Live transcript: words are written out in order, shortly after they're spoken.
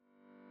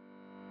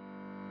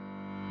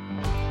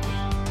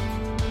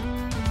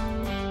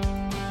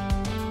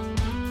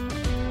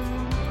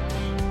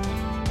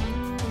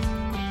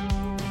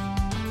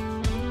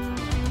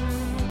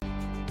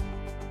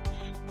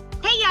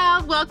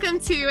welcome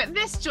to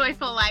This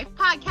Joyful Life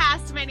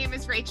podcast. My name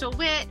is Rachel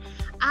Witt.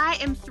 I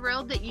am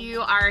thrilled that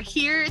you are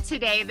here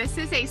today. This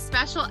is a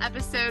special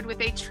episode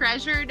with a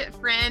treasured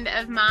friend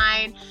of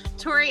mine,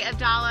 Tori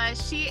Abdallah.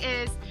 She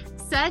is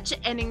such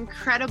an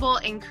incredible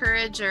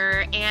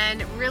encourager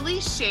and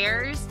really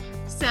shares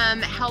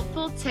some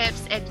helpful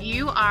tips if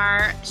you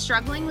are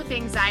struggling with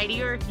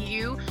anxiety or if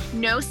you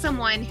know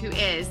someone who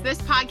is.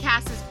 This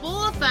podcast is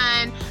full of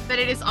fun, but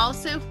it is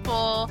also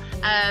full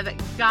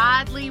of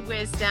godly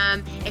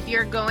wisdom. If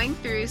you're going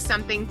through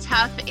something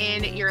tough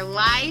in your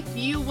life,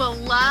 you will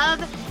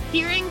love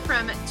hearing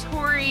from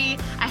Tori.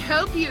 I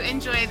hope you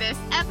enjoy this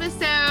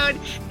episode.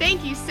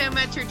 Thank you so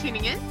much for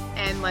tuning in,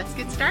 and let's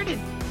get started.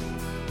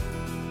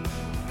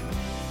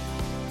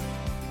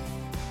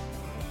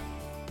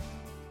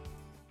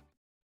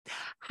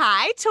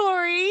 Hi,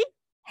 Tori.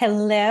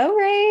 Hello,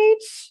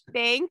 Rach.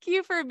 Thank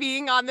you for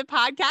being on the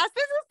podcast.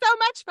 This is so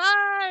much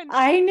fun.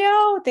 I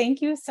know.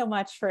 Thank you so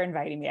much for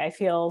inviting me. I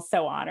feel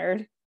so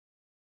honored.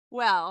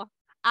 Well,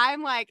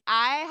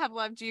 I have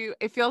loved you.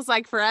 It feels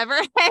like forever.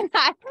 And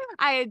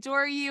I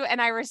adore you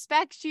and I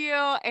respect you.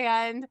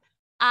 And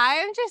I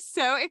am just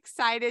so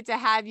excited to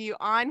have you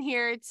on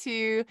here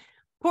to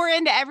pour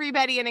into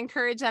everybody and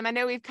encourage them. I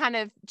know we've kind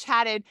of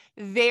chatted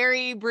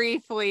very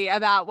briefly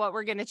about what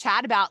we're going to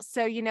chat about.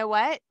 So you know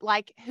what?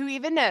 Like, who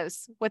even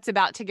knows what's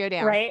about to go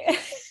down? Right.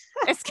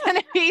 It's going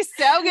to be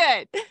so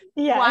good.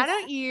 Yes. Why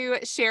don't you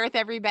share with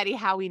everybody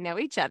how we know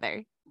each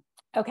other?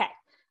 Okay.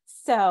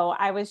 So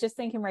I was just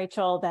thinking,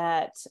 Rachel,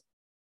 that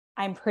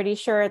I'm pretty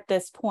sure at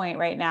this point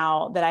right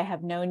now that I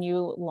have known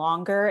you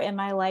longer in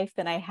my life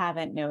than I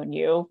haven't known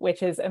you,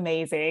 which is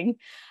amazing.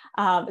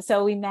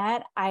 So we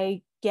met,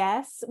 I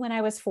guess, when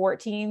I was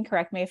 14.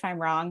 Correct me if I'm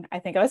wrong. I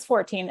think I was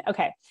 14.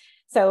 Okay.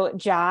 So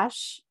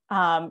Josh,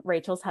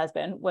 Rachel's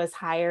husband, was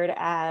hired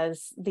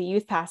as the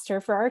youth pastor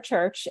for our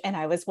church, and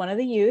I was one of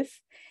the youth.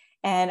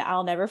 And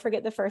I'll never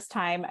forget the first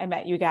time I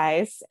met you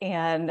guys.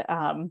 And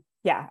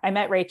I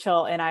met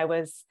Rachel, and I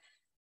was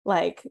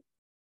like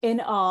in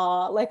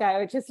awe. Like,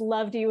 I just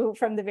loved you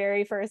from the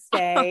very first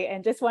day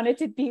and just wanted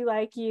to be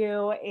like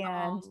you.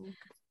 And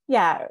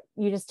yeah,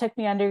 you just took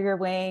me under your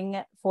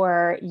wing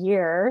for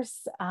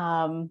years.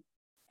 And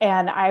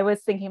I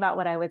was thinking about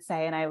what I would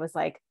say, and I was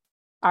like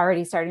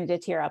already starting to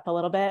tear up a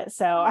little bit.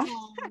 So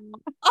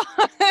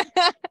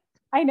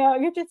I know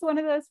you're just one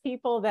of those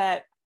people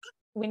that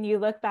when you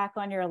look back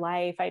on your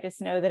life, I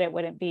just know that it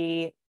wouldn't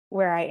be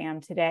where I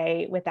am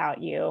today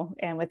without you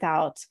and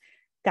without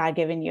God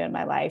giving you in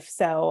my life.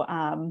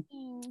 So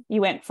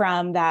you went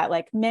from that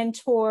like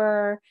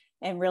mentor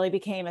and really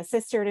became a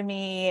sister to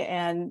me,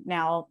 and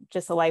now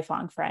just a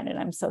lifelong friend. And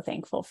I'm so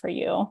thankful for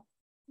you.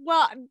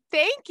 Well,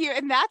 thank you.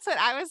 And that's what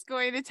I was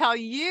going to tell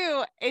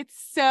you. It's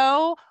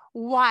so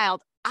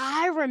wild.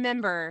 I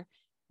remember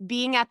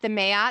being at the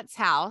Mayotte's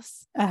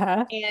house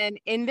and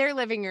in their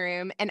living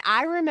room. And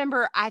I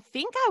remember, I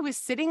think I was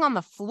sitting on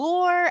the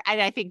floor,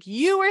 and I think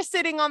you were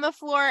sitting on the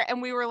floor,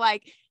 and we were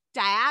like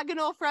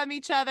diagonal from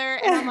each other.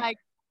 And I'm like,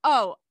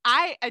 oh,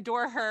 I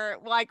adore her,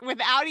 like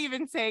without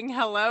even saying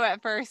hello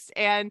at first.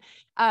 And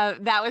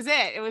that was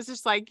it. It was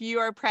just like, you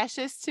are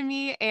precious to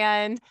me.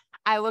 And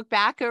I look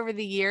back over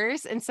the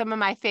years, and some of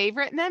my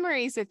favorite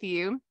memories with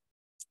you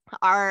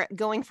are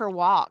going for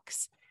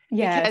walks.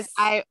 Yes.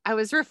 Because I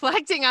was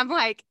reflecting, I'm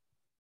like,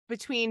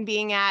 between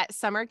being at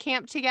summer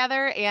camp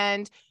together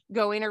and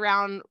going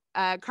around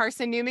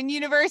Carson Newman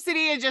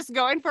University and just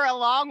going for a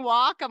long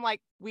walk, I'm like,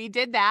 we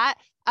did that.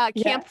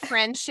 Camp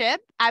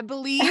Friendship. I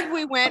believe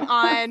we went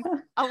on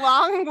a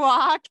long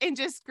walk and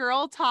just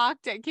girl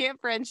talked at Camp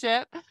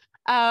Friendship.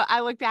 I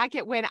look back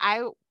at when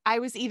I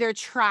was either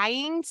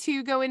trying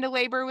to go into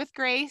labor with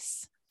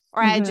Grace,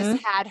 or I had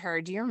just had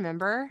her. Do you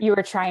remember? We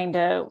were trying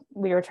to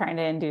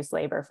induce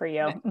labor for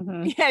you.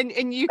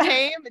 And you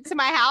came to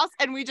my house,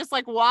 and we just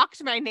like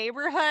walked my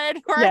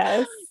neighborhood for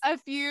a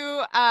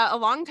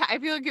long time. I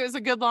feel like it was a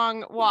good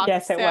long walk.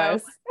 Yes, it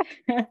was.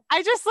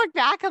 I just look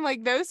back, I'm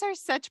like, those are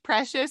such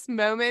precious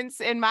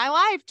moments in my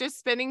life, just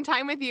spending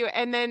time with you.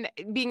 And then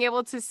being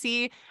able to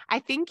see, I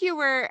think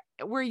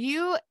were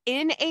you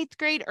in 8th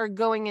grade or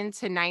going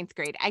into 9th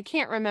grade? I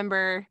can't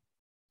remember.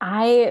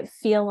 I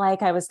feel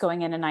like I was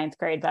going into 9th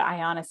grade, but I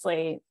don't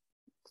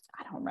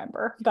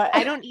remember. But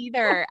I don't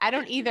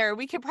either.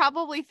 We could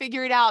probably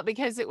figure it out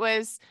because it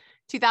was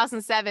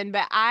 2007.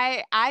 But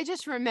I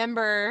just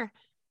remember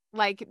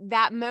like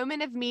that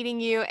moment of meeting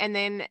you and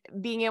then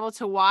being able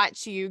to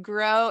watch you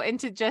grow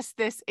into just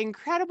this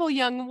incredible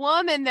young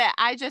woman that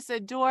I just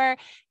adore.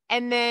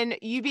 And then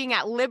you being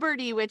at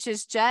Liberty, which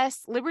is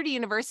just Liberty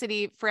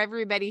University, for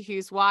everybody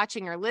who's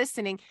watching or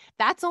listening,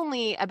 that's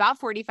only about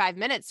 45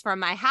 minutes from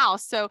my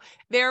house. So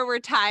there were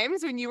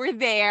times when you were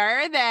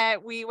there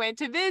that we went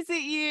to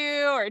visit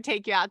you or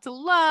take you out to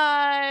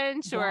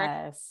lunch,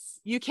 or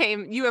you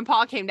and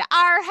Paul came to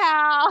our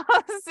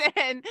house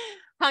and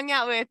hung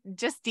out with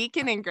just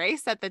Deacon and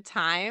Grace at the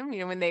time,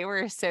 when they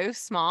were so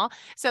small.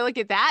 So look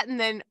at that.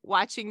 And then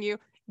watching you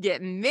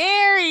get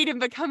married and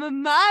become a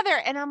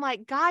mother. And I'm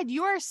like, God,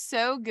 you are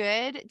so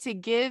good to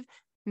give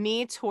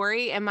me,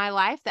 Tori, in my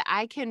life, that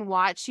I can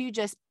watch you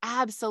just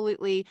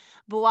absolutely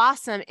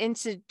blossom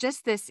into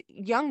just this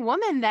young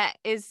woman that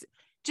is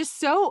just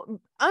so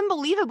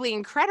unbelievably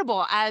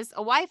incredible as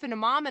a wife and a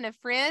mom and a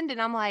friend.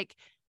 And I'm like,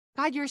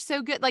 God, you're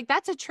so good. Like,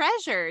 that's a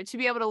treasure to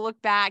be able to look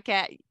back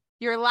at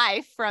your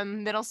life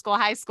from middle school,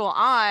 high school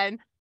on.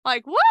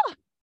 Like, whoa,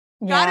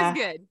 God is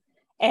Yeah. good.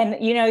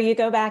 And, you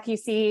go back, you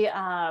see,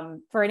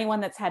 for anyone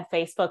that's had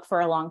Facebook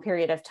for a long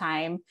period of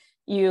time,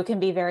 you can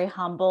be very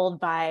humbled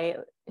by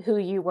who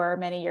you were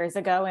many years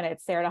ago, and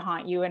it's there to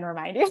haunt you and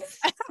remind you.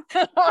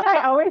 And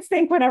I always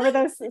think whenever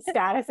those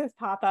statuses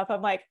pop up,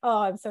 I'm like,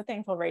 oh, I'm so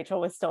thankful Rachel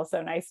was still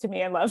so nice to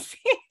me and loved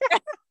me.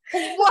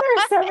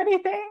 There's so many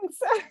things.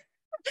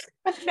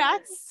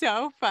 That's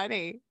so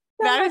funny.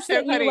 So That much is so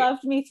that funny. you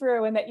loved me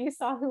through and that you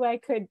saw who I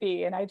could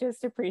be. And I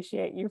just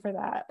appreciate you for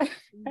that.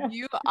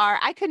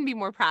 I couldn't be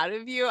more proud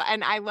of you,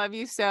 and I love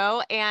you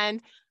so, and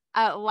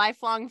a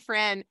lifelong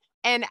friend.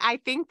 And I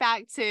think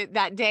back to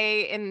that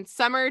day in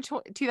summer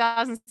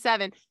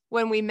 2007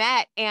 when we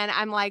met, and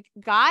I'm like,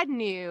 God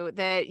knew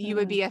that you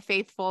would be a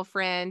faithful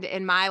friend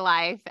in my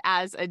life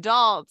as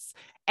adults.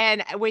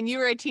 And when you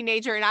were a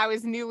teenager and I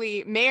was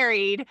newly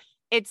married,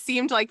 it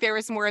seemed like there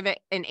was more of an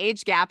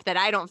age gap that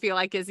I don't feel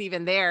like is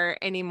even there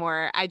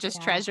anymore. I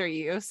just treasure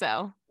you.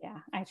 So yeah,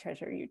 I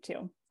treasure you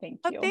too.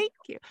 Thank oh, you. thank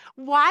you.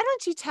 Why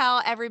don't you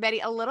tell everybody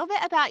a little bit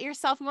about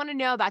yourself? We want to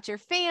know about your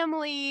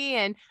family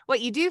and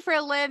what you do for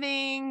a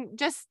living.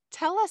 Just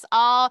tell us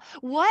all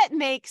what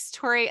makes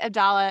Tori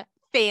Abdallah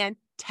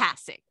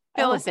fantastic.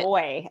 Fill us in.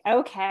 Boy.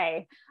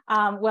 Okay.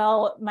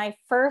 Well, my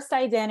first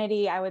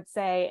identity, I would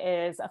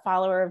say, is a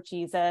follower of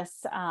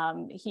Jesus.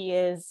 He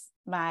is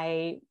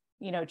my,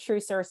 true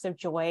source of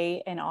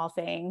joy in all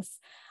things.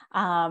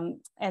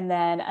 And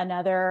then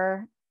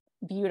another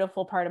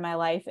beautiful part of my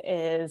life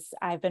is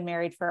I've been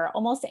married for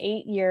almost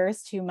 8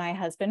 years to my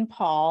husband,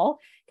 Paul.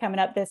 Coming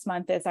up this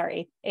month is our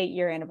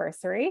 8-year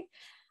anniversary.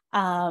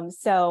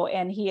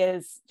 And he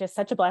is just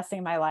such a blessing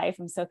in my life.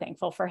 I'm so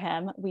thankful for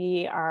him.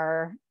 We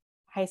are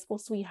high school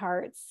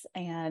sweethearts,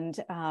 and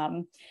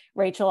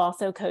Rachel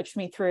also coached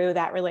me through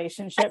that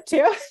relationship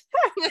too.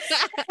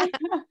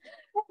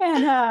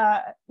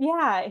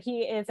 And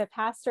he is a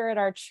pastor at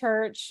our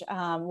church.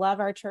 Love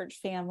our church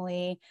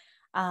family.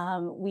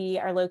 We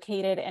are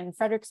located in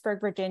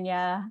Fredericksburg,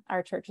 Virginia.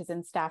 Our church is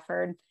in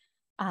Stafford,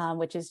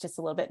 which is just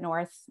a little bit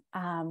north.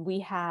 We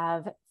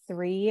have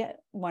 3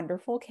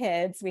 wonderful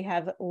kids. We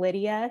have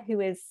Lydia, who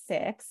is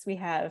 6. We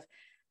have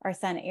our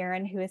son,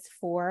 Aaron, who is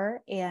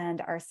 4,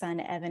 and our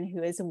son, Evan,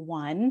 who is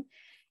 1.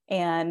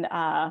 And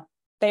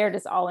they are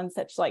just all in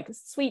such like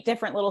sweet,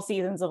 different little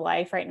seasons of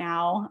life right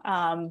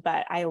now.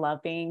 But I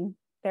love being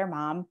their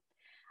mom.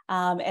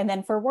 And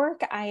then for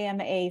work, I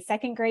am a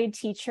 2nd grade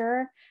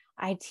teacher.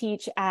 I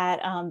teach at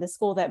the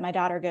school that my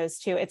daughter goes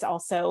to. It's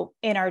also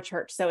in our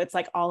church. So it's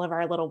like all of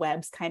our little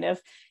webs kind of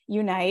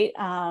unite.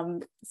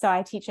 So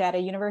I teach at a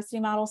university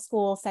model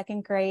school,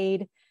 2nd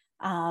grade.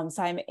 So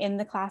I'm in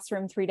the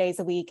classroom 3 days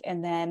a week,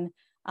 and then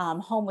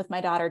home with my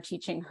daughter,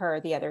 teaching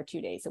her the other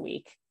 2 days a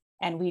week.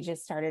 And we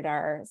just started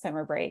our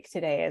summer break.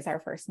 Today is our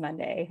first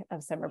Monday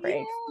of summer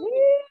break.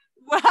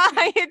 Well,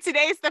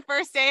 today's the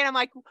first day, and I'm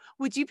like,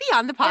 would you be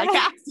on the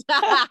podcast?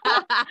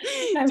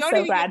 I'm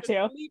so glad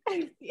to.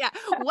 Yeah.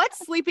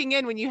 What's sleeping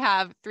in when you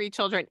have 3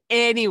 children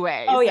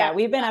anyway? Oh, yeah.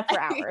 We've been up for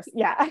hours.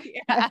 Yeah.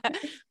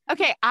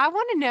 Okay. I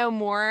want to know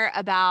more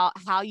about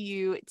how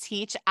you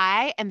teach.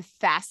 I am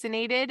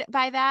fascinated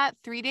by that.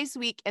 3 days a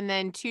week, and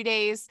then 2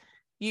 days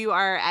you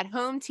are at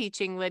home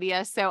teaching,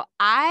 Lydia. So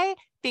I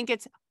think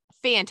it's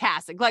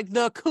fantastic. Like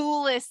the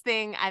coolest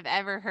thing I've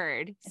ever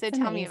heard. So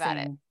tell me about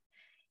it.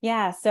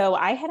 Yeah. So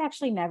I had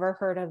actually never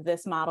heard of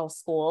this model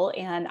school,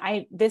 and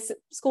this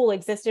school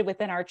existed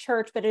within our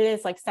church, but it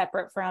is like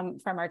separate from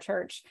our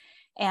church.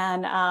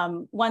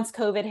 And once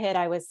COVID hit,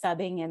 I was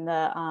subbing in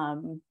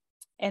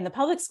the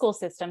public school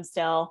system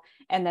still,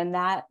 and then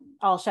that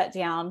all shut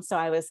down. So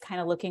I was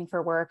kind of looking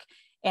for work,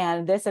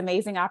 and this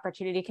amazing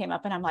opportunity came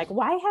up, and I'm like,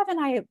 why haven't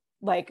I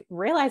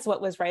realized what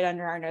was right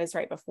under our nose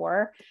right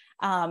before?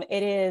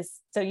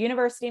 So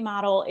university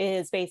model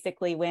is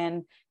basically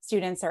when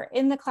students are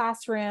in the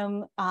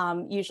classroom,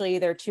 usually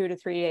either 2 to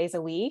 3 days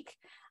a week.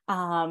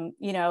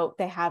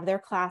 They have their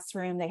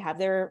classroom, they have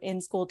their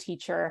in-school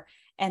teacher,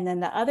 and then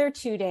the other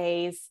 2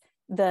 days,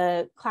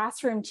 the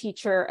classroom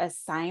teacher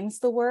assigns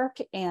the work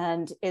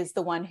and is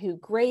the one who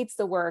grades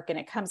the work, and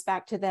it comes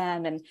back to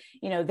them. And,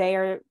 they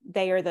are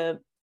the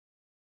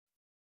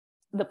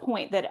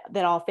point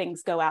that all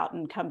things go out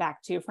and come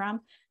back to.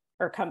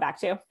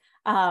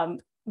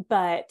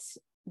 But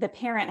the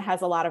parent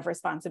has a lot of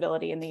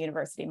responsibility in the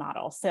university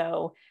model.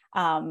 So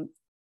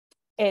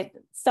it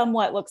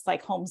somewhat looks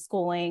like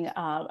homeschooling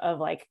of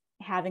like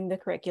having the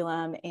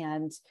curriculum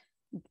and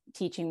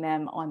teaching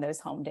them on those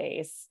home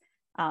days.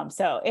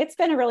 So it's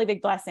been a really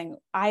big blessing.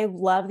 I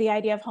love the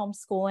idea of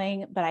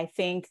homeschooling, but I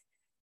think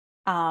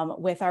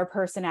with our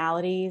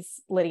personalities,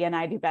 Lydia and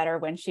I do better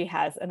when she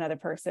has another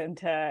person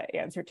to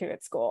answer to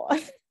at school.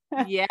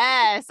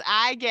 Yes,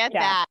 I get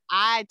that.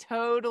 I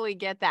totally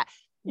get that.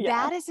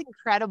 Yeah. That is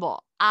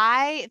incredible.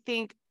 I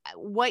think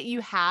what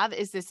you have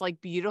is this like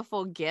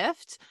beautiful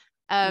gift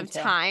Me of too.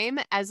 time,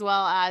 as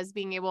well as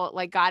being able,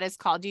 like, God has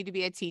called you to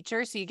be a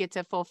teacher. So you get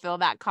to fulfill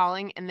that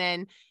calling and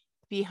then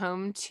be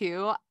home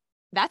too.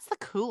 That's the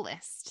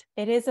coolest.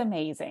 It is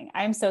amazing.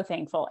 I'm so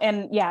thankful.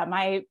 And yeah,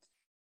 my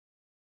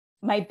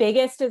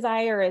biggest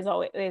desire is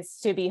always is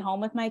to be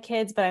home with my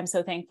kids, but I'm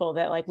so thankful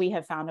that like we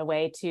have found a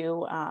way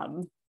to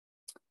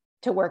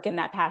work in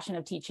that passion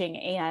of teaching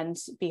and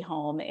be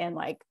home. And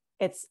like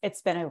it's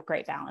been a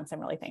great balance. I'm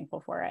really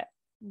thankful for it.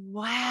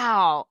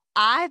 Wow.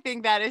 I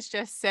think that is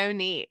just so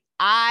neat.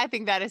 I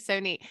think that is so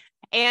neat.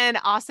 And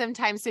awesome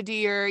time. So do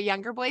your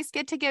younger boys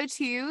get to go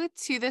to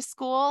the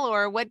school,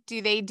 or what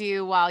do they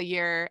do while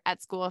you're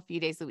at school a few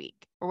days a week?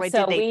 Or what did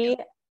So they do?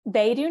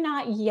 they do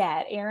not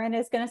yet. Aaron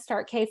is going to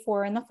start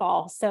K4 in the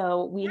fall.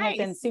 So we have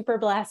been Nice. super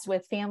blessed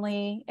with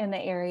family in the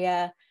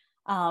area.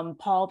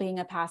 Paul, being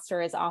a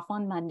pastor, is off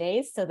on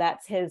Mondays. So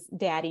that's his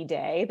daddy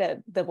day that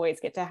the boys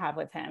get to have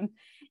with him.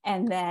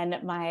 And then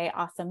my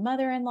awesome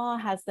mother-in-law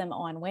has them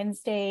on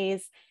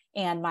Wednesdays.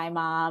 And my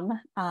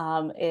mom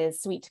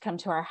is sweet to come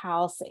to our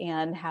house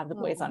and have the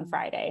boys on Oh,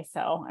 Friday.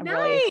 So I'm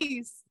really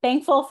nice.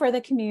 thankful for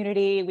the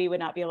community. We would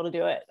not be able to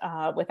do it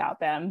without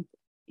them.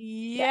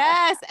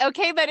 Yeah. Yes.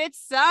 Okay, but it's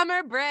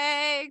summer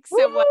break.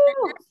 So what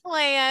are your Woo!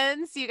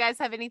 plans? Do you guys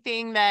have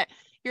anything that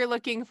you're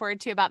looking forward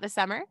to about the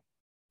summer?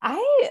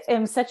 I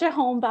am such a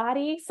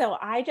homebody, so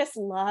I just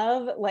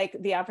love like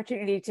the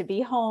opportunity to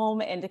be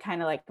home and to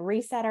kind of like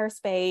reset our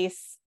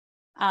space.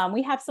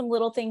 We have some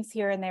little things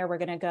here and there. We're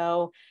going to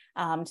go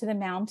to the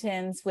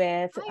mountains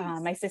with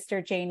Nice. my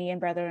sister Janie and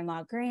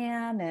brother-in-law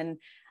Graham, and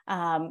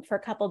for a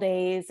couple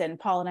days. And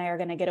Paul and I are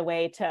going to get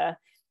away to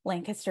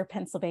Lancaster,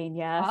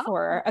 Pennsylvania Oh,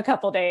 for a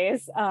couple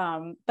days,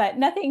 but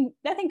nothing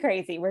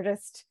crazy. We're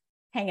just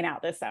hanging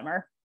out this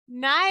summer.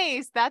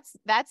 nice.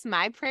 That's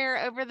my prayer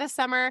over the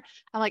summer.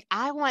 I'm like,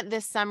 I want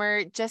this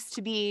summer just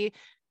to be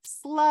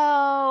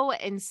slow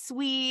and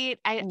sweet.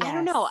 I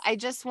don't know. Yes, I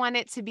just want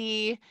it to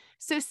be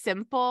so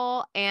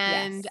simple,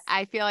 and yes.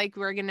 I feel like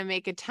we're going to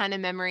make a ton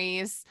of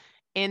memories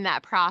in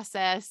that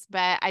process,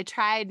 but I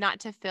tried not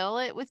to fill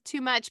it with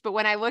too much. But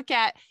when I look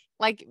at,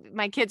 like,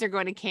 my kids are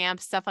going to camp,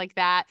 stuff like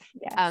that,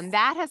 Yes.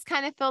 that has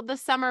kind of filled the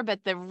summer,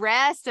 but the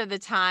rest of the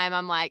time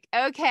I'm like,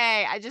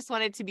 okay, I just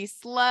want it to be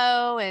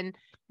slow and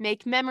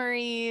make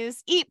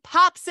memories, eat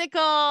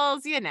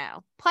popsicles,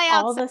 play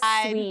All the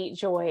outside. sweet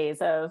joys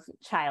of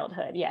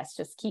childhood. Yes,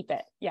 just keep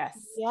it. Yes.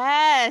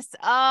 Yes.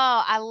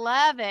 Oh, I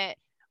love it.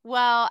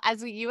 Well,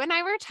 as you and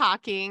I were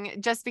talking,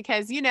 just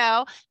because,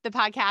 the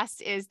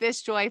podcast is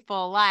This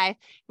Joyful Life,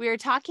 we were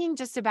talking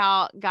just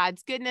about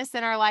God's goodness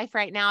in our life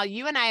right now.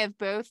 You and I have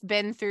both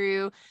been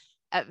through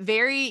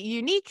very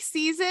unique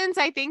seasons,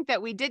 I think,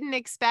 that we didn't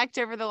expect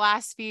over the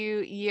last few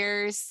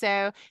years.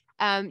 So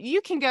you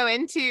can go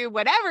into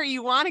whatever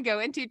you want to go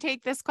into,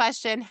 take this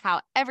question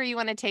however you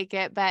want to take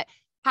it. But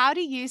how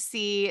do you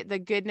see the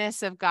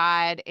goodness of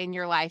God in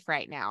your life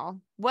right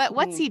now?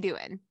 What's Mhm. he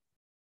doing?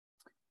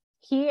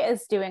 He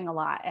is doing a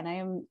lot, and I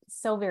am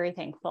so very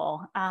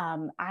thankful.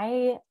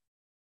 I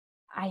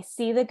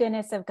see the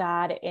goodness of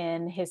God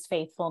in his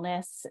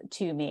faithfulness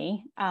to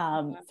me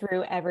Yeah.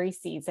 through every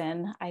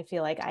season. I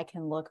feel like I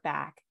can look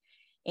back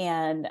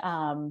and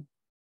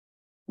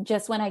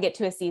just when I get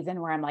to a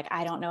season where I'm like,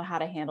 I don't know how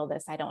to handle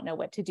this, I don't know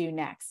what to do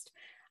next,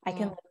 I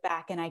can Mm. look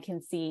back and I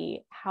can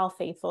see how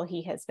faithful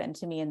he has been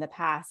to me in the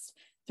past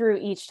through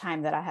each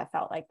time that I have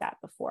felt like that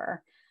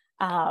before.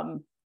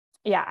 Um,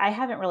 yeah, I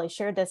haven't really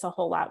shared this a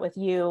whole lot with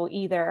you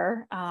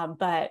either,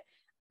 but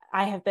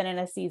I have been in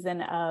a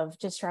season of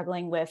just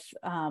struggling with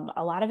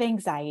a lot of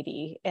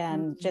anxiety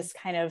and Mm. just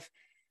kind of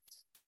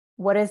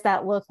what does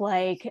that look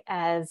like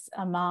as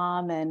a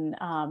mom, and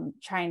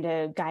trying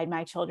to guide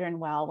my children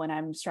well when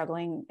I'm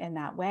struggling in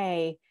that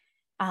way.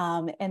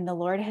 And the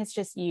Lord has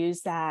just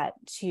used that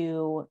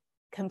to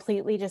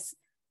completely just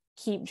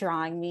keep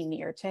drawing me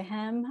near to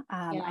him.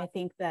 Yeah. I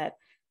think that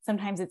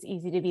sometimes it's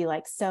easy to be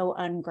like so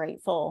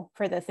ungrateful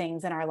for the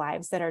things in our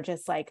lives that are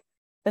just like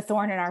the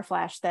thorn in our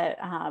flesh that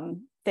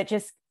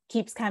just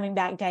keeps coming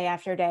back day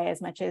after day, as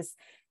much as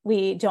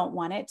we don't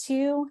want it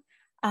to.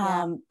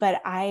 Yeah.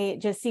 But I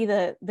just see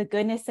the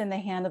goodness in the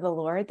hand of the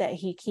Lord that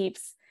he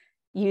keeps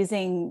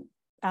using,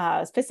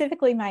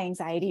 specifically my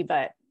anxiety,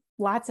 but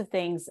lots of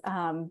things,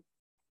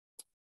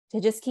 to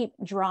just keep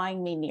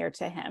drawing me near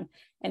to him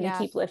and to Yeah.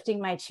 keep lifting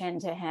my chin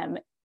to him.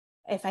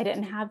 If I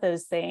didn't have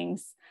those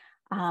things,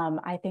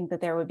 I think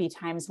that there would be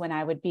times when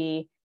I would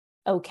be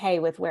okay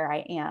with where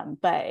I am,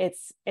 but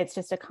it's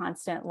just a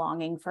constant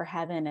longing for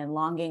heaven and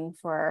longing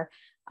for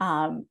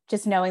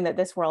just knowing that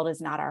this world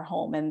is not our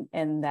home,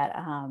 and that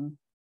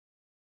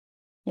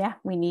yeah,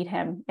 we need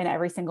him in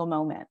every single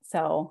moment.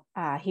 So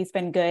he's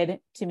been good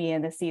to me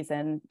in this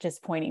season,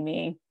 just pointing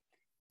me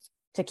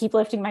to keep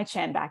lifting my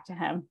chin back to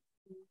him.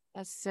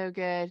 That's so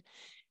good.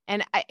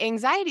 And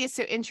anxiety is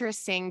so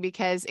interesting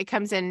because it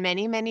comes in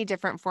many, many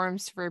different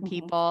forms for Mhm.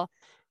 people.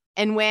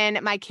 And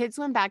when my kids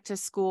went back to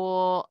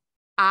school,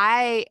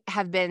 I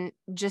have been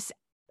just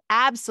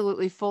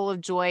absolutely full of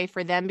joy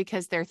for them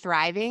because they're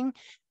thriving.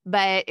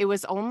 But it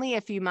was only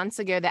a few months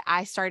ago that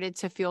I started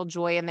to feel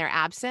joy in their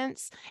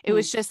absence. It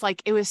was just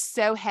like, it was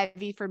so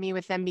heavy for me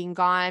with them being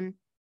gone.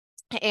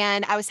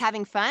 And I was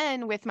having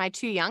fun with my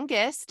two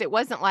youngest. It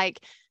wasn't like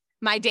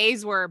my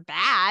days were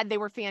bad. They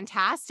were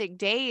fantastic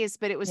days,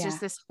 but it was just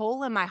this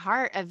hole in my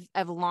heart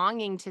of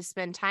longing to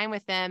spend time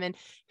with them. And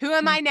who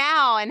am I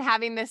now? And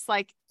having this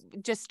like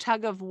just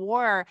tug of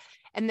war.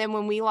 And then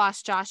when we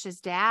lost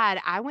Josh's dad,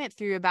 I went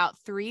through about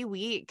 3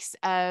 weeks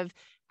of,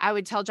 I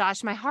would tell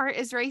Josh, my heart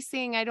is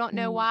racing. I don't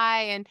know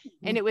why.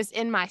 And it was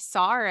in my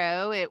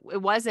sorrow. It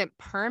wasn't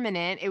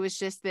permanent. It was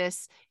just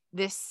this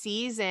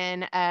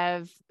season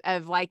of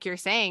like you're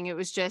saying, it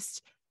was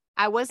just,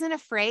 I wasn't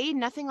afraid,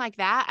 nothing like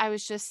that. I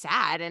was just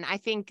sad. And I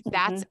think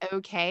that's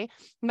okay.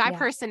 My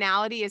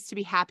personality is to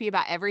be happy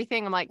about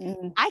everything. I'm like,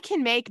 I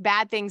can make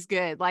bad things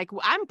good. Like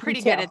I'm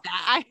pretty good at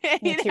that.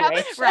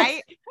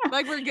 Right?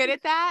 Like we're good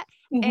at that.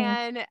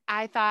 And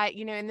I thought,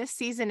 in this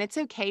season, it's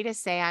okay to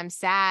say I'm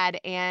sad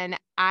and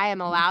I am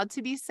allowed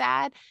to be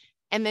sad.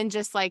 And then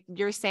just like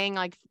you're saying,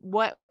 like,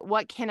 what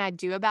can I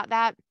do about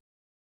that?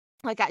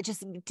 Like I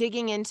just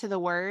digging into the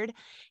word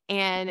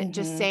and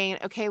just saying,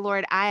 okay,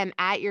 Lord, I am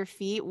at your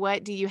feet.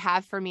 What do you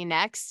have for me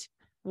next?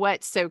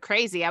 What's so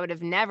crazy? I would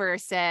have never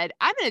said,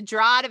 I'm going to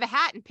draw out of a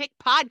hat and pick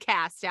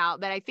podcast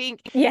out. But I think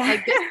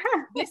like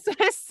this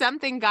was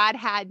something God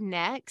had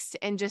next,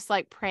 and just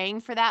like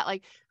praying for that.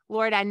 Like,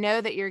 Lord, I know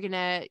that you're going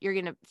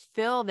to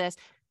fill this.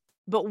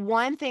 But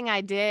one thing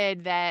I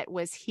did that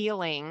was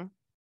healing.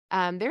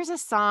 There's a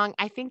song,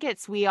 I think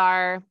it's We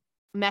Are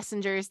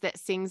Messengers that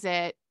sings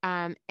it.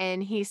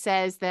 And he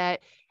says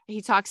that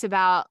he talks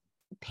about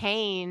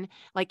pain,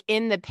 like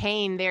in the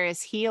pain, there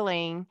is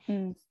healing,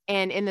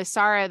 and in the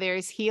sorrow, there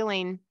is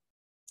healing.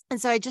 And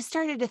so I just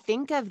started to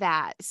think of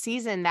that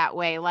season that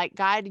way. Like,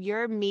 God,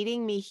 you're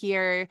meeting me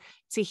here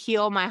to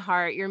heal my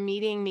heart. You're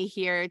meeting me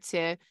here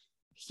to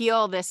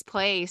heal this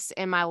place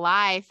in my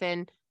life.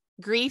 And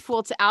grief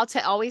I'll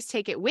always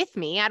take it with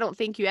me. I don't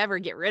think you ever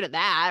get rid of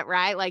that,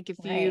 right? Like if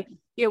we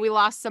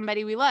lost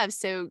somebody we love.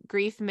 So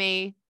grief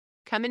may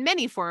come in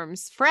many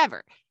forms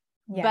forever.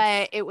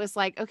 But it was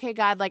like, okay,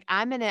 God, like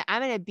I'm going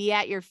to be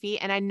at your feet,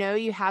 and I know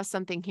you have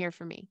something here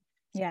for me.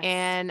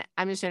 And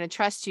I'm just going to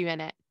trust you in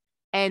it.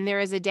 And there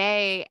was a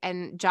day,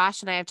 and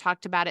Josh and I have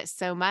talked about it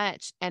so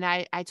much. And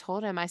I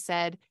told him, I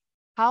said,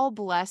 how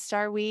blessed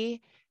are we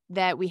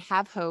that we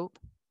have hope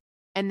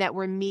and that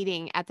we're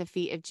meeting at the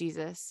feet of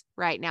Jesus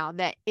right now,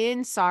 that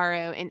in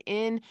sorrow and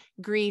in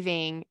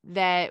grieving,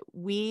 that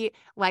we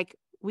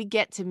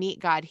get to meet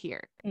God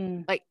here.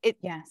 Like it,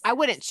 I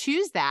wouldn't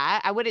choose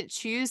that. I wouldn't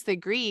choose the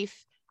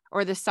grief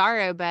or the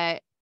sorrow,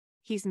 but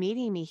he's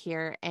meeting me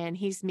here, and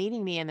he's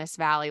meeting me in this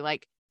valley.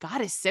 Like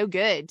God is so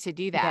good to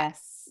do that.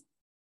 Yes.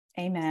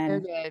 Amen.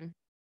 So good.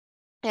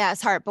 Yeah,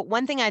 it's hard. But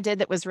one thing I did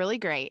that was really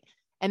great,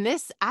 and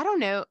this, I don't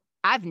know,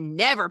 I've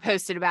never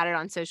posted about it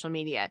on social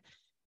media,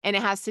 and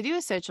it has to do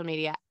with social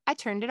media. I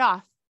turned it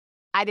off.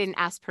 I didn't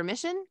ask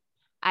permission.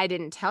 I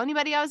didn't tell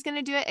anybody I was going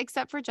to do it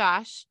except for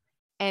Josh.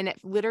 And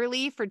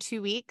literally for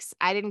 2 weeks,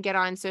 I didn't get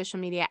on social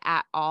media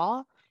at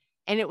all.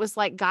 And it was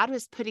like God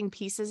was putting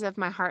pieces of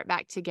my heart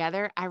back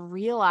together. I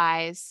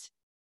realized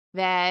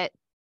that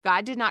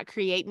God did not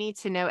create me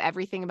to know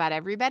everything about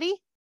everybody.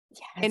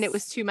 And it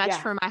was too much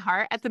for my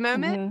heart at the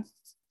moment.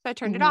 So I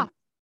turned it off.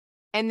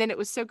 And then it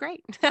was so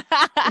great. Now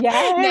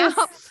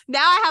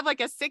I have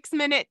like a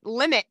 6-minute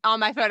limit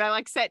on my phone. I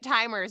like set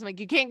timers. I'm like,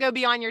 you can't go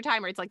beyond your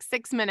timer. It's like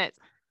 6 minutes.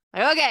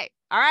 Like, okay.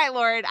 All right,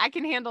 Lord, I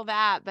can handle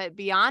that. But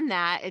beyond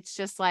that, it's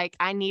just like,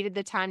 I needed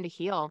the time to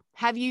heal.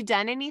 Have you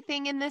done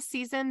anything in this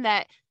season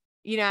that,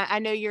 I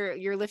know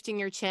you're lifting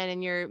your chin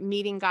and you're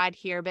meeting God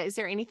here, but is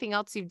there anything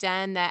else you've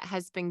done that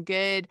has been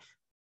good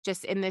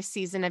just in this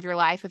season of your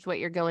life with what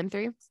you're going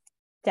through?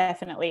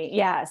 Definitely.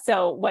 Yeah.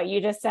 So what you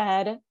just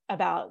said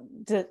about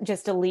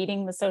just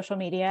deleting the social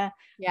media,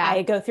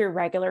 I go through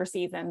regular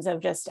seasons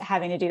of just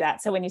having to do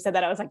that. So when you said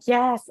that, I was like,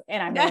 yes.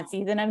 And I'm in a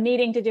season of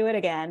needing to do it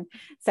again.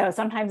 So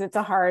sometimes it's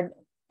a hard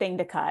thing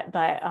to cut,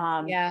 but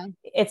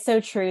it's so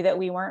true that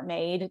we weren't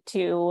made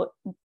to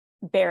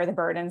bear the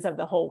burdens of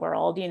the whole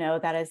world.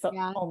 That is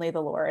only the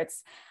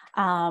Lord's.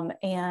 I've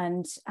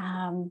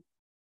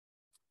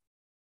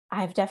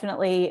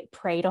definitely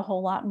prayed a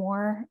whole lot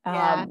more,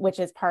 which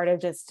is part of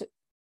just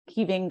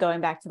keeping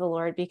going back to the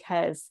Lord,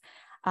 because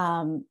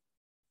I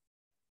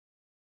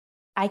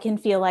can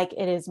feel like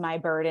it is my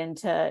burden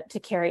to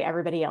carry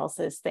everybody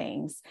else's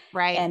things.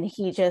 Right. And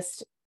he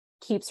just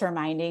keeps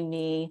reminding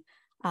me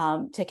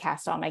to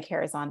cast all my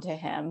cares onto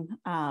him.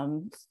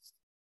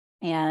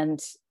 And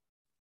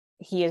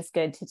he is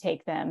good to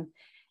take them.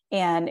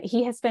 And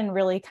he has been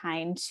really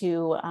kind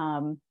to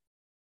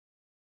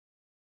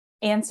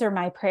answer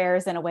my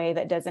prayers in a way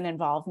that doesn't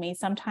involve me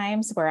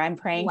sometimes, where I'm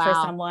praying for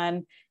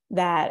someone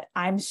that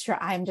I'm sure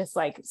I'm just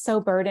like so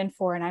burdened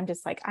for. And I'm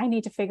just like, I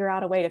need to figure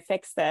out a way to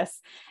fix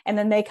this. And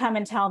then they come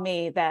and tell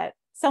me that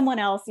someone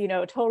else,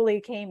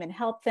 totally came and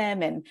helped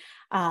them and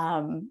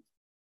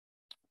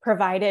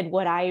provided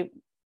what I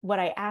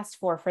asked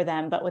for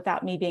them, but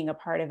without me being a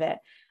part of it.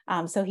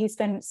 So he's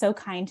been so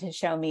kind to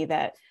show me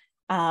that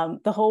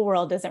the whole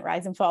world doesn't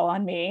rise and fall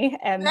on me,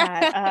 and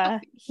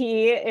that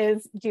he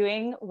is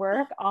doing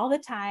work all the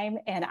time,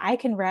 and I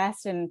can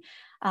rest, and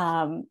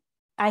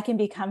I can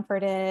be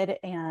comforted.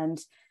 And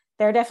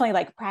there are definitely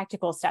like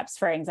practical steps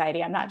for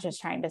anxiety. I'm not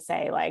just trying to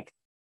say like,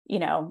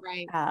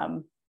 Right.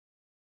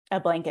 A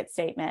blanket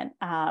statement.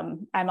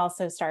 I'm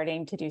also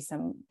starting to do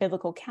some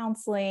biblical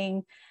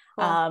counseling.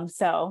 Cool.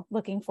 So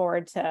looking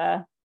forward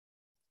to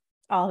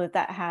all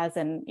that has.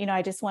 And,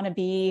 I just want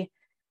to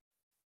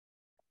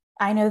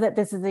I know that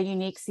this is a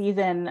unique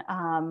season.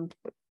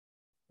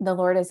 The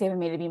Lord has given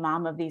me to be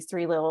mom of these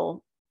 3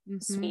 little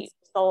sweet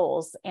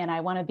souls. And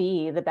I want to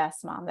be the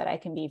best mom that I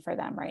can be for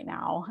them right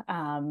now.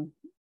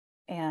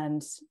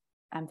 And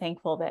I'm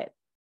thankful that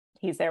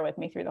he's there with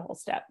me through the whole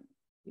step.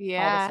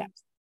 Yeah. All the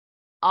steps.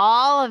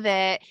 All of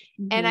it.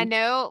 And I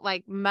know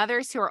like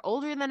mothers who are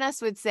older than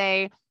us would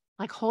say,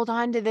 like, hold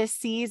on to this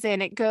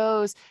season. It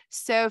goes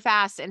so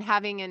fast. And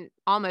having an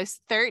almost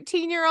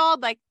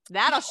 13-year-old, like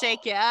that'll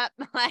shake you up.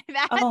 Like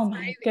that's Oh my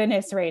crazy.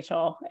 goodness,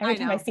 Rachel. Every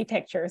time I know. see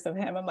pictures of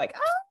him, I'm like,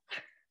 oh.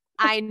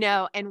 I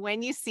know. And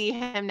when you see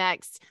him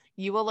next,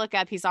 you will look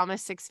up. He's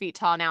almost 6 feet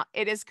tall now.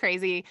 It is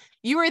crazy.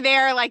 You were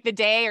there like the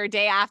day or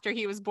day after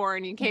he was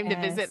born. You came to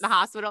visit in the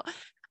hospital.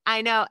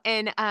 I know.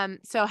 And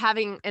so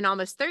having an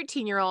almost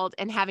 13-year-old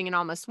and having an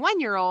almost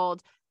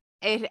 1-year-old,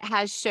 it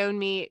has shown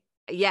me,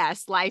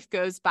 yes, life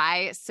goes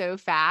by so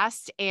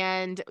fast.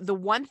 And the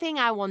one thing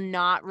I will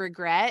not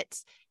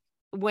regret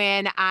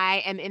when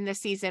I am in the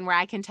season where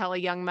I can tell a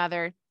young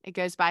mother it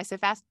goes by so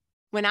fast,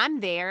 when I'm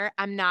there,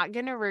 I'm not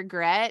going to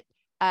regret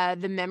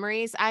the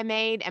memories I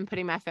made and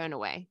putting my phone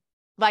away.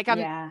 Like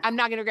I'm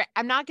not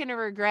going to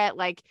regret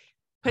like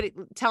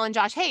telling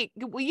Josh, hey,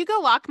 will you go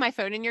lock my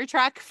phone in your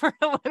truck for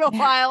a little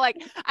while?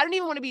 Like, I don't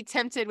even want to be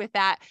tempted with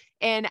that.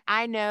 And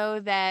I know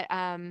that,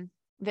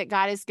 that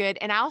God is good.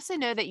 And I also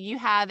know that you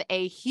have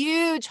a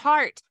huge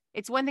heart.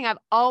 It's one thing I've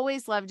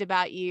always loved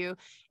about you,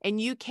 and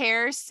you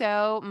care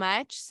so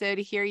much. So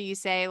to hear you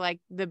say like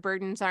the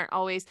burdens aren't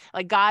always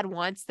like God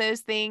wants those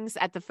things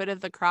at the foot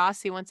of the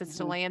cross. He wants us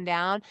to lay them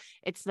down.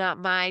 It's not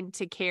mine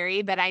to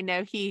carry, but I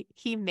know he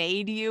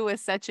made you with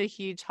such a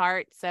huge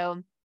heart.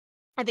 So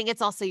I think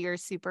it's also your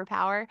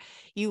superpower.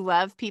 You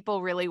love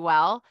people really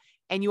well,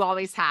 and you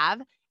always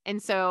have.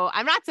 And so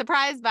I'm not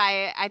surprised by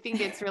it. I think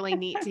it's really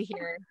neat to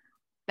hear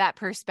that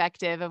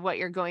perspective of what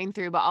you're going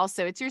through, but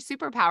also it's your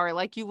superpower.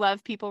 Like you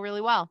love people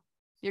really well.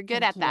 You're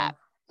good at that.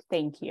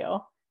 Thank you.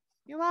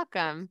 You're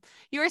welcome.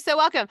 You are so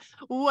welcome.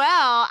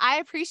 Well, I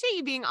appreciate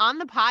you being on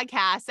the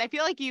podcast. I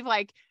feel like you've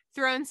like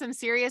thrown some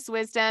serious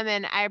wisdom,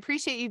 and I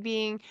appreciate you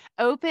being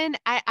open.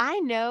 I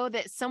know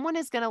that someone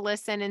is going to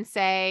listen and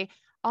say,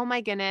 oh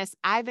my goodness,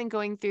 I've been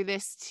going through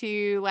this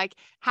too. Like,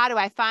 how do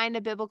I find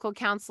a biblical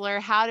counselor?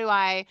 How do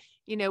I,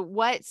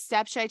 what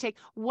steps should I take?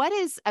 What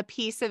is a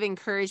piece of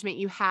encouragement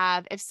you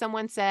have if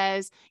someone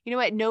says, you know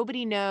what,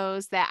 nobody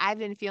knows that I've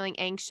been feeling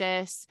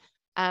anxious.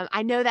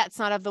 I know that's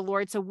not of the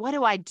Lord. So what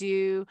do I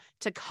do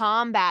to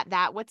combat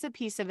that? What's a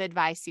piece of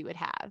advice you would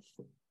have?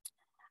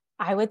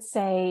 I would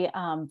say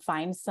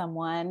find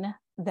someone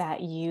that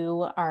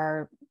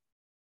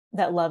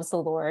that loves the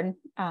Lord,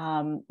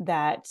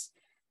 that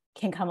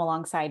can come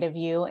alongside of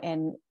you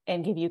and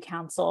give you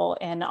counsel.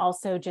 And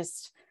also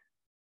just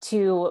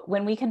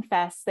when we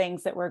confess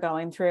things that we're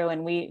going through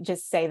and we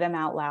just say them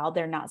out loud,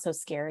 they're not so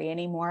scary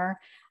anymore,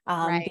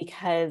 Right.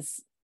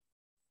 because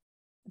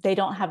they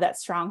don't have that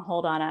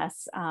stronghold on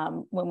us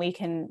when we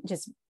can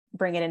just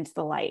bring it into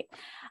the light.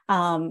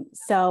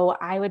 So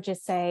I would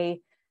just say,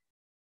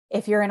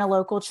 if you're in a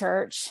local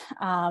church,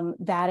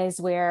 that is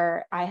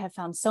where I have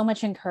found so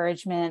much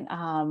encouragement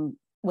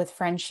with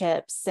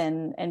friendships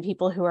and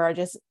people who are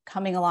just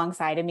coming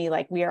alongside of me.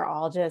 Like we are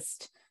all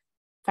just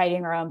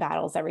fighting our own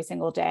battles every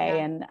single day.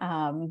 Yeah.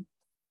 And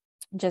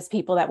just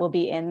people that will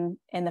be in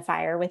the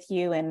fire with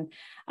you, and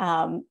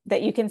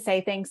that you can say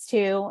things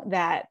to,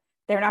 that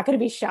they're not going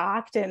to be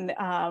shocked, and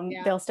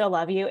they'll still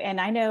love you. And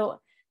I know,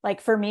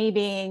 like for me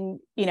being,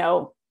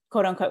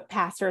 quote unquote,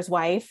 pastor's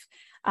wife,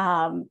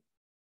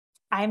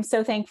 I'm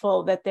so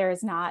thankful that there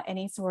is not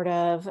any sort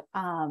of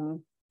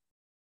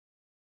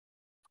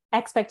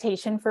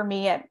expectation for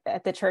me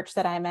at the church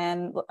that I'm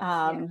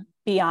in,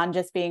 beyond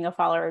just being a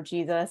follower of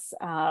Jesus.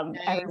 Nice.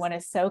 Everyone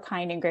is so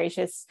kind and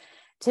gracious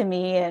to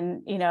me.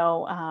 And,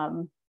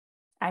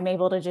 I'm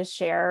able to just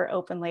share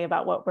openly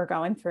about what we're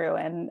going through.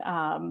 And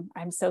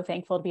I'm so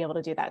thankful to be able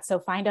to do that. So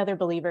find other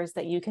believers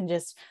that you can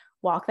just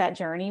walk that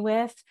journey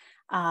with,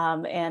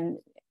 and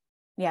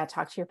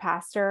talk to your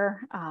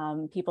pastor,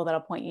 people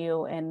that'll point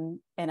you in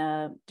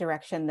a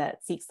direction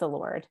that seeks the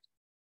Lord.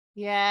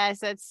 Yes,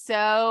 that's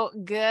so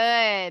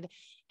good.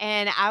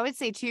 And I would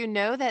say too,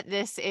 know that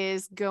this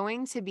is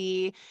going to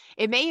be,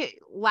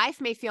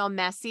 life may feel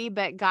messy,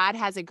 but God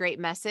has a great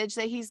message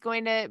that he's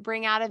going to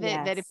bring out of it.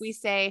 Yes. That if we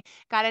say,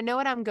 God, I know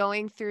what I'm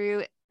going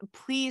through,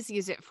 please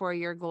use it for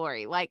your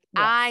glory. Like,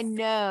 yes. I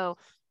know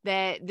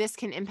that this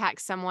can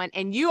impact someone.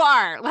 And you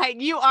are,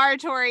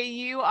 Tori,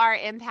 you are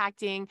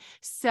impacting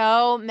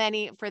so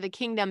many for the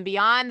kingdom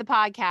beyond the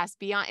podcast,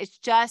 beyond, it's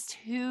just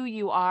who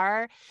you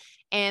are.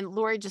 And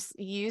Lord, just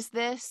use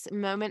this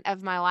moment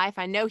of my life.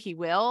 I know he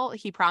will.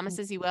 He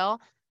promises he will.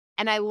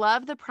 And I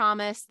love the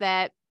promise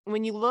that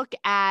when you look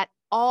at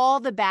all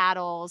the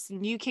battles,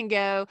 you can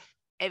go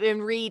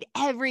and read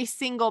every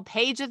single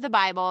page of the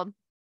Bible.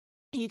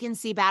 You can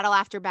see battle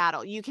after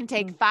battle. You can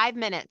take 5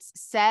 minutes,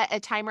 set a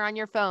timer on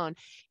your phone.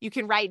 You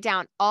can write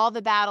down all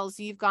the battles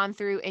you've gone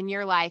through in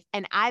your life.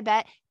 And I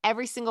bet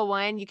every single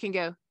one you can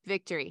go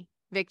victory,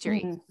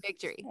 victory,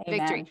 victory, Amen.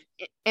 victory.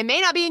 It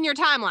may not be in your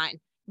timeline,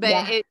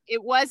 but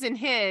it was in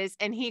his,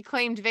 and he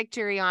claimed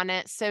victory on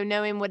it. So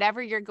knowing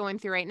whatever you're going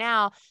through right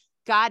now,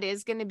 God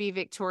is going to be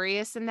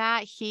victorious in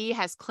that. He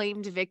has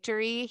claimed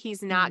victory.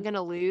 He's not going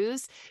to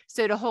lose.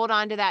 So to hold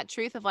on to that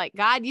truth of like,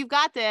 God, you've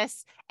got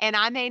this. And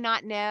I may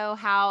not know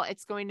how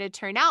it's going to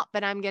turn out,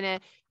 but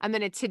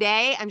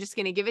today, I'm just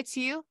going to give it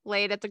to you,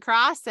 lay it at the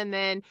cross, and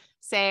then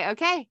say,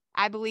 okay,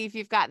 I believe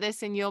you've got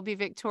this and you'll be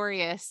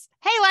victorious.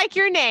 Hey, like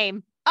your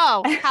name.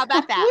 Oh, how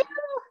about that?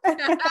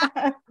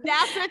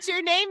 That's what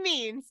your name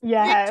means.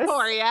 Yes.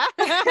 Victoria.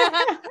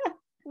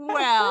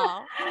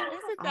 Well,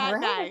 isn't that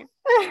nice?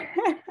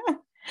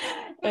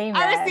 Amen.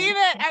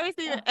 I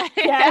receive it.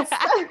 Yes.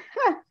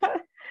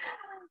 That's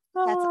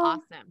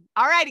awesome.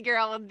 All righty,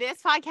 girl.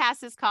 This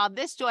podcast is called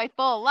This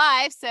Joyful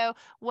Life. So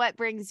what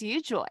brings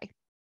you joy?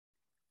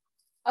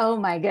 Oh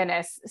my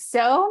goodness.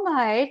 So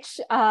much.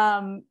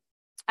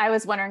 I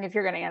was wondering if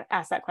you're going to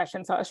ask that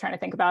question. So I was trying to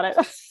think about it.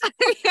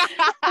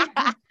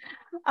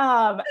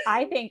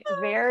 I think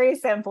very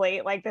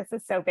simply, like this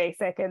is so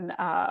basic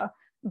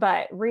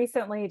but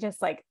recently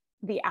just like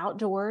the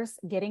outdoors,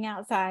 getting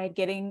outside,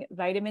 getting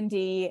vitamin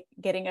D,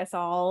 getting us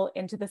all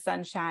into the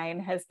sunshine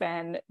has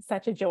been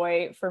such a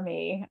joy for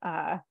me,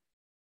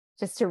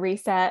 just to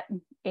reset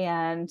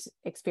and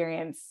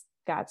experience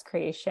God's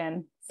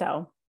creation.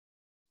 So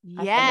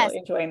I've been really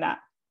enjoying that.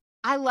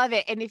 I love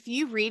it. And if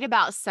you read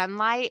about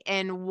sunlight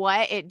and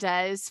what it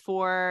does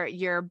for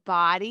your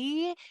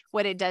body,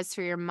 what it does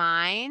for your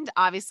mind,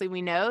 obviously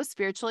we know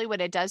spiritually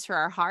what it does for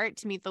our heart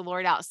to meet the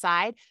Lord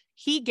outside.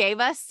 He gave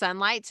us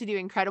sunlight to do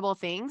incredible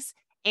things.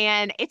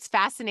 And it's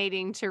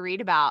fascinating to read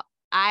about.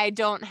 I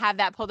don't have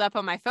that pulled up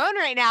on my phone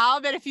right now,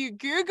 but if you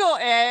Google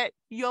it,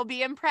 you'll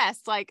be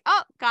impressed. Like,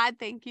 oh God,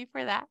 thank you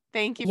for that.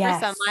 Thank you for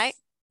sunlight.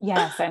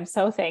 Yes, I'm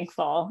so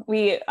thankful.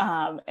 We,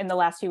 in the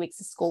last few weeks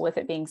of school, with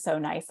it being so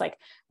nice, like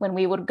when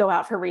we would go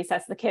out for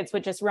recess, the kids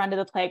would just run to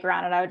the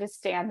playground and I would just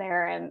stand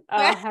there and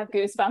have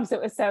goosebumps.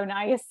 It was so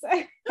nice.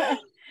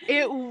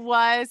 It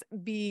was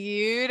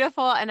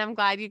beautiful. And I'm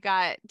glad you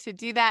got to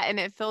do that. And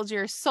it filled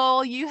your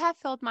soul. You have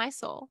filled my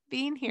soul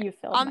being here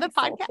on the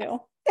podcast.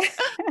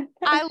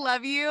 I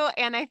love you.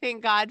 And I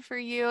thank God for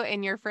you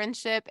and your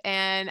friendship.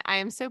 And I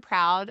am so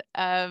proud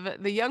of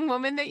the young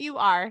woman that you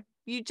are.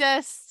 You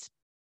just,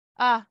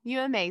 you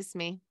amaze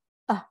me.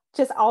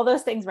 Just all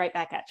those things right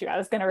back at you. I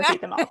was going to repeat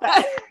them all.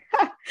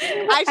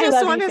 I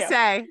just want to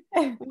say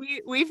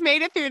we've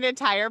made it through an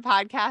entire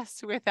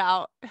podcast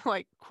without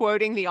like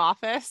quoting The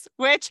Office,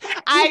 which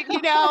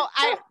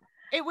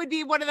it would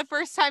be one of the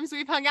first times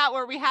we've hung out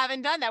where we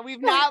haven't done that.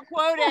 We've not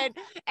quoted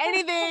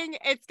anything.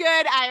 It's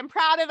good. I am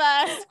proud of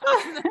us.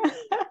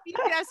 You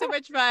have so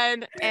much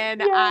fun.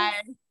 And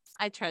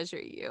I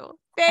treasure you.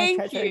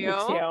 Thank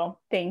you.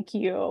 Thank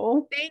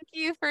you. Thank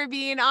you for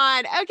being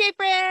on. Okay,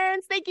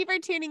 friends. Thank you for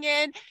tuning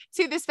in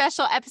to the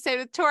special episode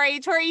with Tori.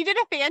 Tori, you did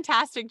a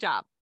fantastic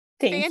job.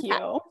 Thank you.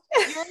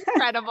 You're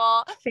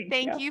incredible.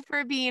 Thank you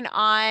for being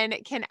on.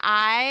 Can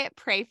I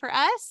pray for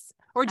us?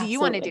 Or do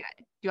you want to do it?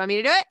 Do you want me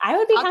to do it? I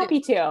would be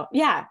happy to.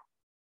 Yeah.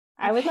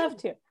 I would love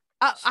to.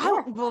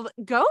 Well,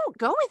 go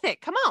with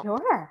it. Come on.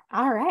 Sure.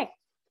 All right.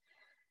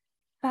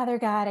 Father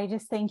God, I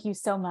just thank you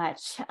so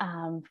much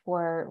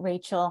for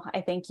Rachel.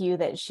 I thank you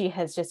that she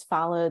has just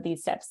followed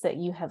these steps that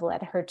you have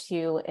led her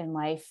to in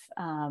life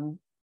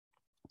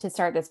to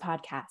start this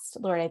podcast.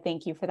 Lord, I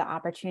thank you for the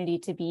opportunity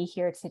to be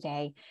here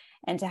today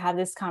and to have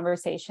this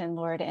conversation,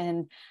 Lord.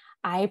 And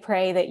I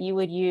pray that you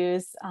would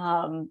use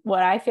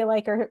what I feel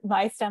like are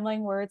my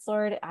stumbling words,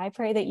 Lord. I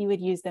pray that you would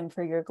use them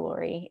for your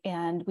glory.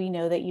 And we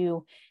know that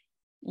you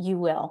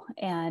will.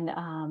 And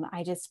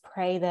I just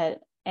pray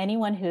that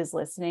anyone who's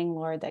listening,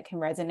 Lord, that can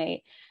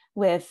resonate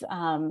with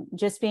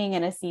just being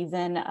in a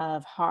season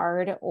of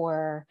hard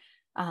or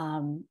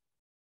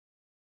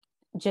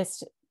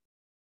just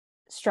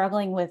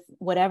struggling with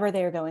whatever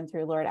they're going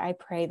through, Lord, I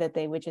pray that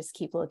they would just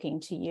keep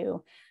looking to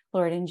you,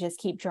 Lord, and just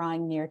keep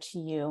drawing near to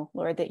you,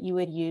 Lord, that you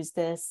would use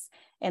this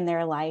in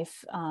their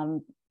life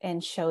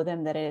and show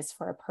them that it is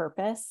for a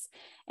purpose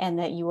and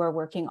that you are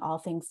working all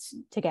things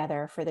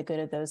together for the good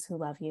of those who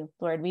love you.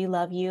 Lord, we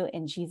love you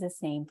in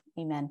Jesus' name.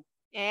 Amen.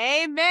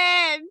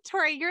 Amen.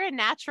 Tori, you're a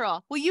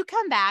natural. Will you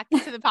come back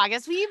to the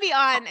podcast? Will you be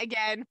on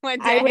again one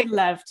day? I would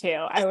love to.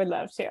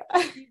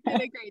 You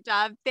did a great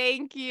job.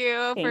 Thank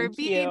you for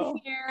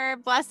being here.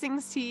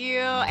 Blessings to you,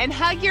 and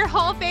hug your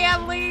whole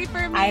family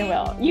for me. I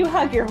will. You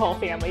hug your whole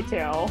family too.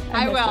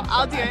 I will.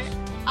 I'll do it.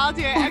 I'll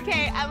do it.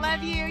 Okay. I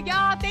love you.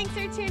 Y'all, thanks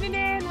for tuning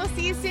in. We'll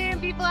see you soon.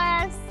 Be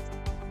blessed.